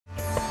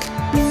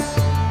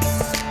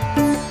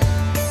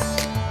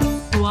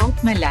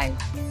my life,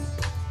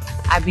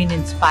 I've been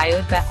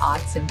inspired by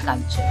arts and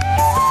culture.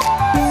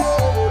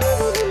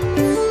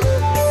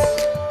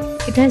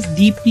 It has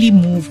deeply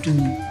moved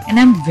me, and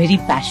I'm very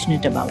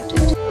passionate about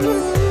it.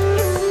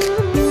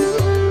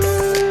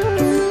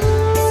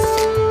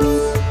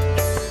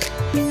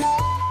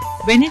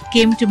 When it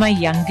came to my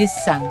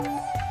youngest son,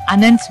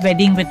 Anant's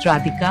wedding with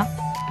Radhika,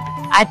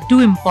 I had two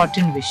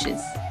important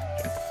wishes.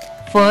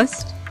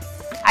 First,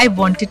 I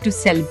wanted to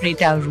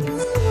celebrate our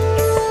roots.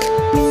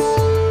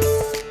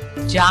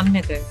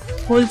 Jamnagar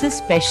holds a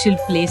special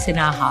place in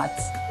our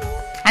hearts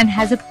and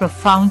has a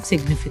profound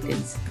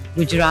significance.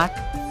 Gujarat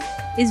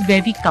is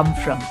where we come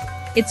from.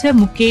 It's where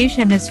Mukesh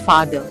and his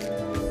father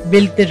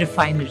built the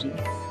refinery,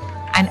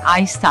 and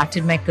I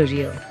started my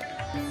career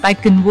by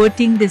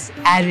converting this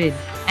arid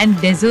and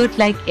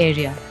desert-like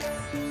area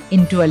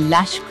into a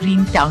lush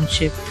green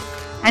township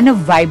and a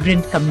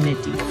vibrant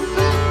community.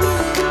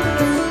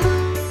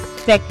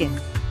 Second,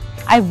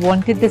 I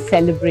wanted the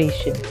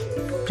celebration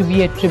to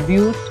be a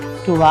tribute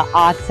to our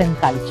arts and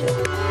culture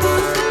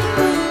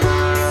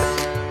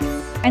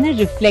and a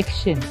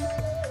reflection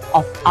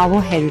of our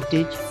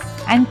heritage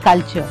and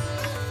culture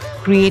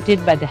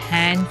created by the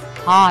hands,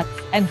 hearts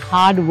and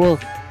hard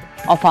work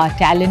of our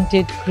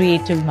talented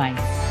creative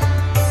minds.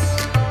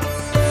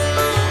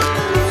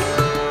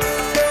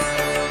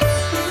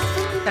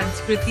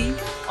 संस्कृति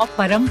और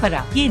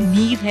परंपरा ये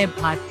नींव है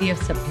भारतीय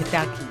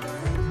सभ्यता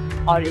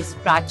की, और इस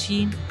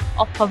प्राचीन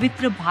और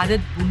पवित्र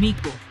भारत भूमि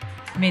को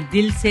मैं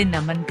दिल से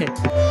नमन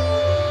करती हूँ।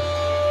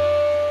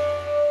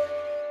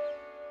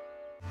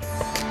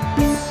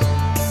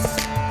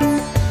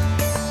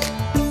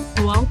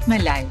 Throughout my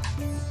life,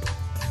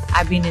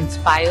 I've been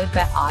inspired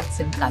by arts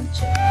and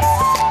culture.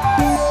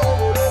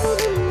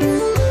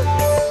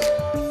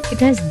 It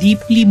has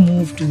deeply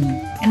moved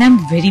me, and I'm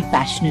very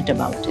passionate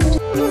about it.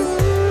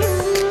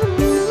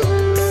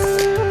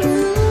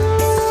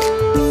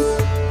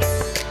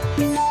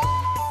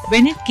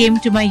 When it came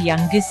to my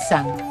youngest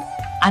son,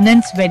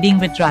 Anant's wedding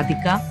with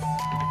Radhika,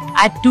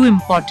 I had two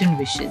important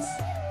wishes.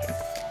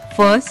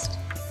 First,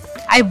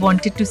 I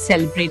wanted to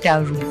celebrate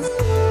our roots.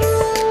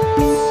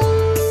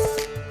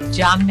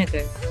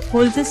 Jamnagar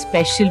holds a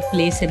special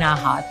place in our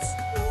hearts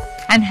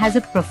and has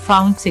a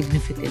profound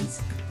significance.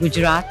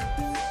 Gujarat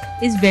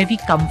is where we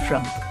come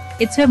from.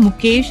 It's where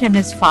Mukesh and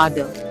his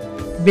father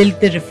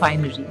built the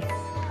refinery,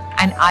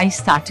 and I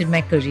started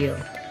my career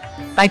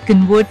by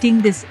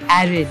converting this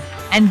arid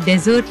and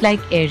desert-like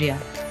area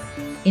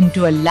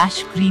into a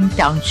lush green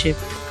township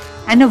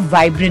and a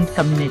vibrant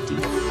community.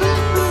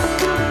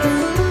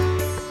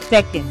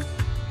 Second,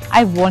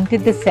 I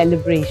wanted the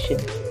celebration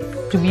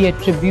to be a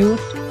tribute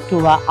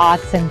to our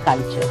arts and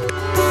culture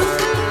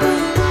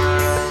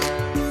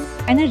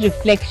and a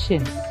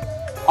reflection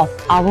of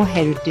our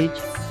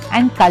heritage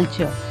and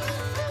culture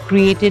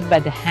created by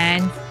the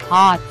hands,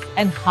 hearts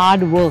and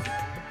hard work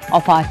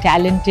of our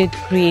talented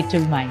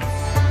creative minds.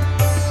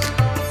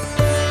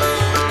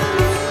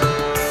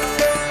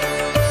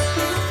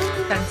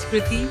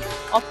 संस्कृति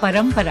और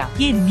परंपरा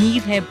ये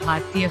नींव है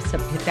भारतीय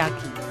सभ्यता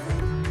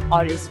की,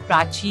 और इस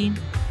प्राचीन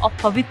और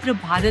पवित्र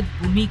भारत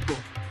भूमि को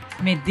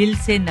मैं दिल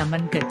से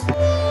नमन करती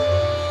हूँ।